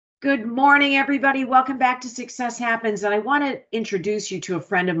Good morning, everybody. Welcome back to Success Happens. And I want to introduce you to a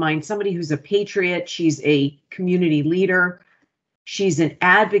friend of mine, somebody who's a patriot. She's a community leader. She's an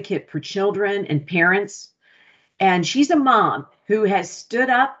advocate for children and parents. And she's a mom who has stood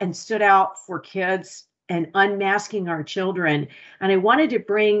up and stood out for kids and unmasking our children. And I wanted to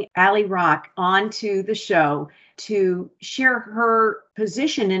bring Ali Rock onto the show to share her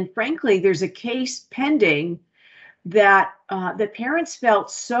position. And frankly, there's a case pending that the parents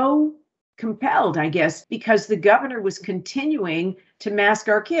felt so compelled, I guess, because the governor was continuing to mask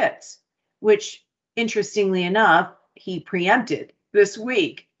our kids, which interestingly enough, he preempted this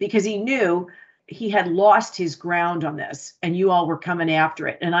week because he knew he had lost his ground on this and you all were coming after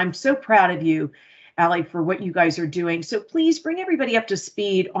it. And I'm so proud of you, Ali, for what you guys are doing. So please bring everybody up to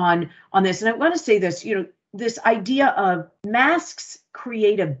speed on this. And I want to say this, this idea of masks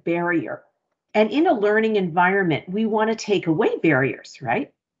create a barrier. And in a learning environment, we want to take away barriers,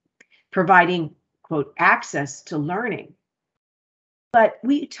 right? Providing, quote, access to learning. But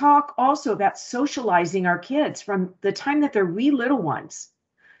we talk also about socializing our kids from the time that they're wee little ones.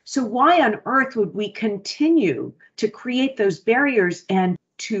 So why on earth would we continue to create those barriers and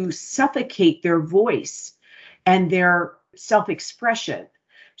to suffocate their voice and their self-expression?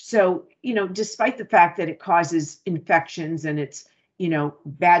 So, despite the fact that it causes infections and it's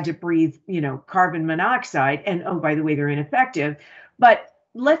bad to breathe, carbon monoxide. And oh, by the way, they're ineffective. But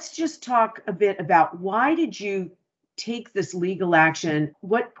let's just talk a bit about why did you take this legal action?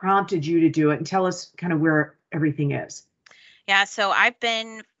 What prompted you to do it? And tell us kind of where everything is. Yeah, so I've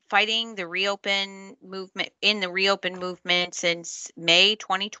been fighting the reopen movement since May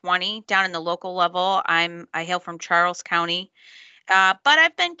 2020 down in the local level. I hail from Charles County. But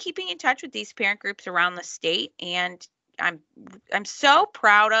I've been keeping in touch with these parent groups around the state, and I'm so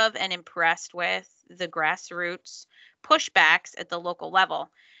proud of and impressed with the grassroots pushbacks at the local level.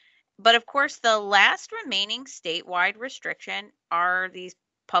 But of course, the last remaining statewide restriction are these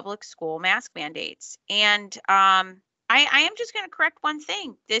public school mask mandates. And I am just going to correct one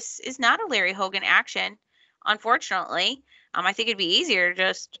thing. This is not a Larry Hogan action, unfortunately. I think it'd be easier to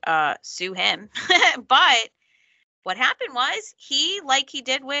just sue him. But what happened was he, like he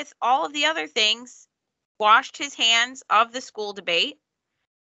did with all of the other things, washed his hands of the school debate,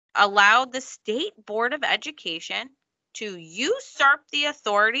 allowed the State Board of Education to usurp the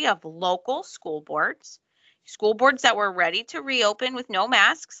authority of local school boards that were ready to reopen with no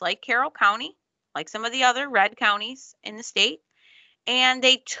masks, like Carroll County, like some of the other red counties in the state. And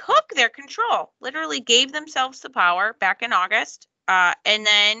they took their control, literally gave themselves the power back in August, and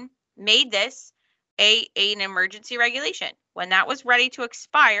then made this an emergency regulation. When that was ready to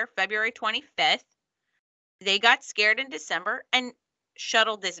expire, February 25th, they got scared in December and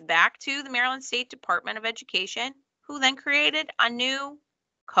shuttled this back to the Maryland State Department of Education, who then created a new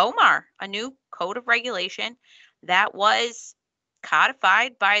COMAR, a new code of regulation that was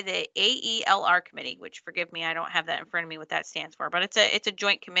codified by the AELR committee, which, forgive me, I don't have that in front of me what that stands for, but it's a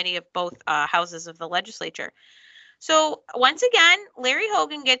joint committee of both houses of the legislature. So once again, Larry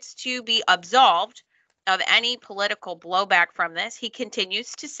Hogan gets to be absolved of any political blowback from this. He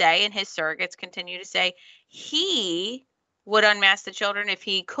continues to say, and his surrogates continue to say, he would unmask the children if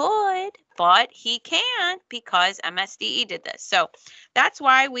he could, but he can't because MSDE did this. So that's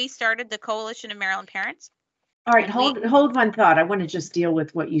why we started the Coalition of Maryland Parents. All right, hold one thought. I want to just deal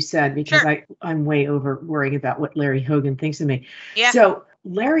with what you said because Sure. I'm way over worrying about what Larry Hogan thinks of me. Yeah. So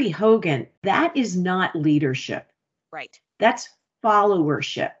Larry Hogan, that is not leadership. Right. That's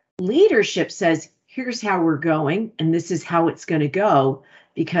followership. Leadership says, here's how we're going, and this is how it's going to go,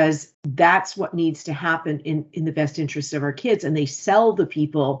 because that's what needs to happen in the best interest of our kids. And they sell the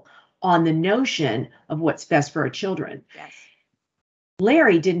people on the notion of what's best for our children. Yes.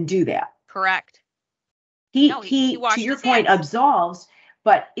 Larry didn't do that. Correct. He to your point, hands. absolves,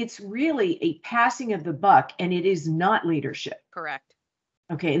 but it's really a passing of the buck, and it is not leadership. Correct.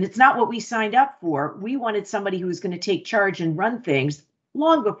 Okay, and it's not what we signed up for. We wanted somebody who was going to take charge and run things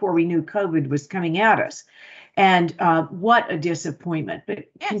long before we knew COVID was coming at us. And what a disappointment. But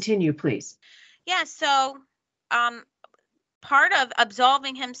yes. Continue, please. Yeah, so part of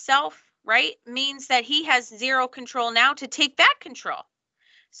absolving himself, right, means that he has zero control now to take back control.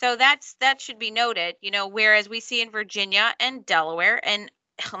 So that should be noted, whereas we see in Virginia and Delaware and,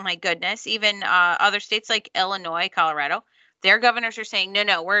 oh my goodness, even other states like Illinois, Colorado, their governors are saying,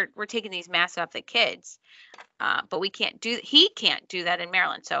 no, we're taking these masks off the kids. But he can't do that in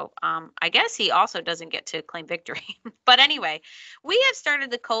Maryland. So I guess he also doesn't get to claim victory. But anyway, we have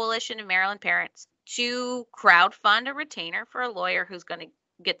started the Coalition of Maryland Parents to crowdfund a retainer for a lawyer who's going to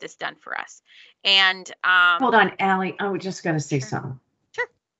get this done for us. And hold on, Ali, I was just going to say something. Sure.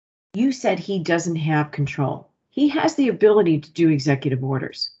 You said he doesn't have control. He has the ability to do executive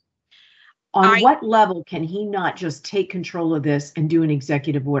orders. On what level can he not just take control of this and do an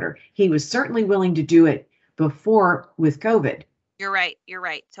executive order? He was certainly willing to do it before with COVID. You're right. You're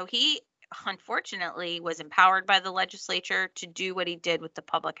right. So he unfortunately was empowered by the legislature to do what he did with the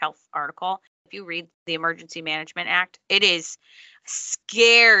public health article. If you read the Emergency Management Act, it is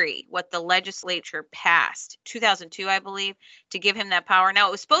scary what the legislature passed 2002, I believe, to give him that power. Now,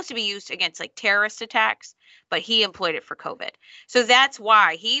 it was supposed to be used against like terrorist attacks, but he employed it for COVID. So that's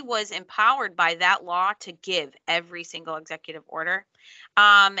why he was empowered by that law to give every single executive order.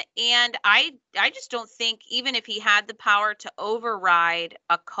 And I just don't think, even if he had the power to override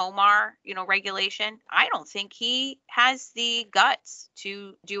a COMAR, regulation, I don't think he has the guts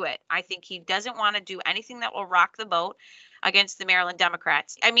to do it. I think he doesn't want to do anything that will rock the boat against the Maryland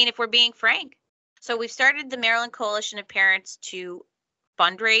Democrats. I mean, if we're being frank. So we've started the Maryland Coalition of Parents to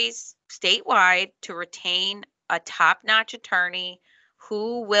fundraise statewide to retain a top-notch attorney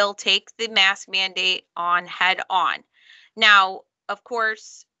who will take the mask mandate on head on. Now, of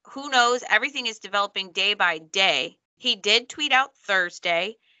course, who knows? Everything is developing day by day. He did tweet out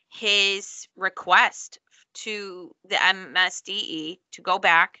Thursday his request to the MSDE to go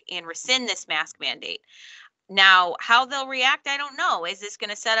back and rescind this mask mandate. Now, how they'll react, I don't know. Is this going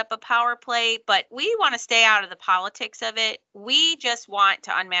to set up a power play? But we want to stay out of the politics of it. We just want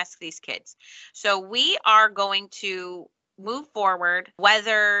to unmask these kids. So we are going to move forward,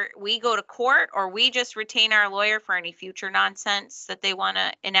 whether we go to court or we just retain our lawyer for any future nonsense that they want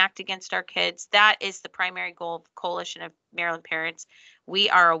to enact against our kids. That is the primary goal of Coalition of Maryland Parents. We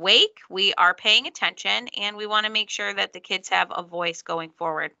are awake, we are paying attention, and we want to make sure that the kids have a voice going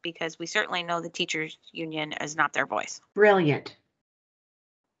forward, because we certainly know the teachers union is not their voice. Brilliant.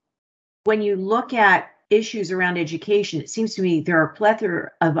 When you look at issues around education, it seems to me there are a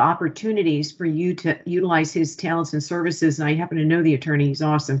plethora of opportunities for you to utilize his talents and services. And I happen to know the attorney, he's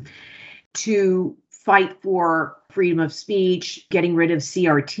awesome, to fight for freedom of speech, getting rid of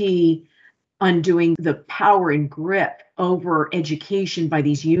CRT, undoing the power and grip over education by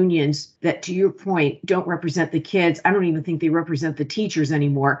these unions that, to your point, don't represent the kids. I don't even think they represent the teachers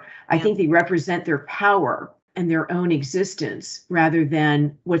anymore. I think they represent their power and their own existence rather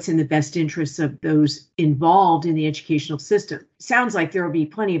than what's in the best interests of those involved in the educational system. Sounds like there will be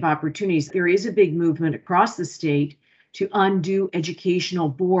plenty of opportunities. There is a big movement across the state to undo educational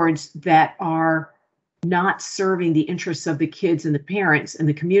boards that are not serving the interests of the kids and the parents and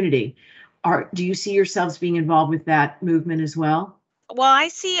the community. Do you see yourselves being involved with that movement as well? Well, I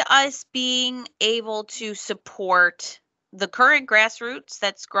see us being able to support the current grassroots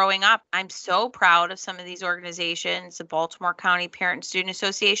that's growing up. I'm so proud of some of these organizations, the Baltimore County Parent and Student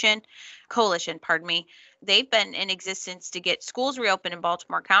Association, Coalition, pardon me. They've been in existence to get schools reopened in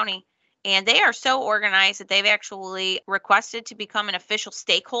Baltimore County. And they are so organized that they've actually requested to become an official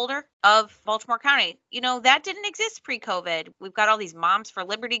stakeholder of Baltimore County. That didn't exist pre-COVID. We've got all these Moms for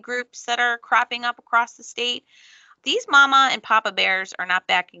Liberty groups that are cropping up across the state. These mama and papa bears are not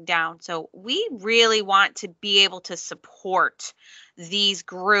backing down. So we really want to be able to support these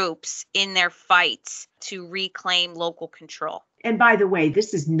groups in their fights to reclaim local control. And by the way,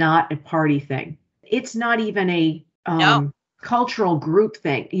 this is not a party thing. It's not even a cultural group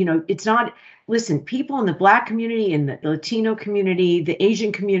thing. It's not, listen, people in the Black community, in the Latino community, the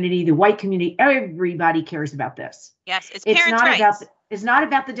Asian community, the white community, everybody cares about this. Yes, it's parents' rights. It's not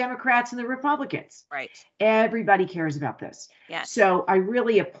about the Democrats and the Republicans. Right. Everybody cares about this. Yes. So I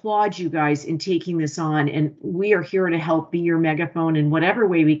really applaud you guys in taking this on, and we are here to help be your megaphone in whatever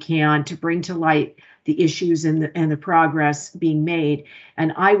way we can to bring to light the issues and the progress being made.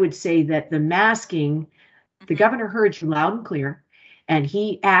 And I would say that the masking, the governor heard you loud and clear, and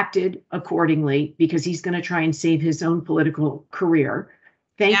he acted accordingly because he's going to try and save his own political career.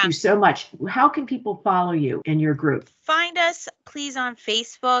 Thank you so much. How can people follow you and your group? Find us, please, on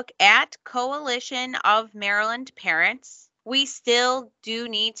Facebook at Coalition of Maryland Parents. We still do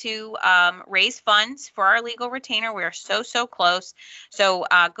need to raise funds for our legal retainer. We are so close. So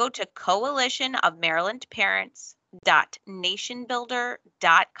go to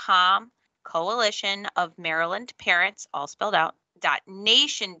coalitionofmarylandparents.nationbuilder.com. Coalition of Maryland Parents, all spelled out,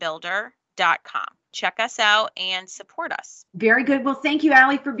 .nationbuilder.com. Check us out and support us. Very good. Well, thank you,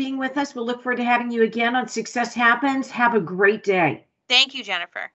 Allie, for being with us. We'll look forward to having you again on Success Happens. Have a great day. Thank you, Jennifer.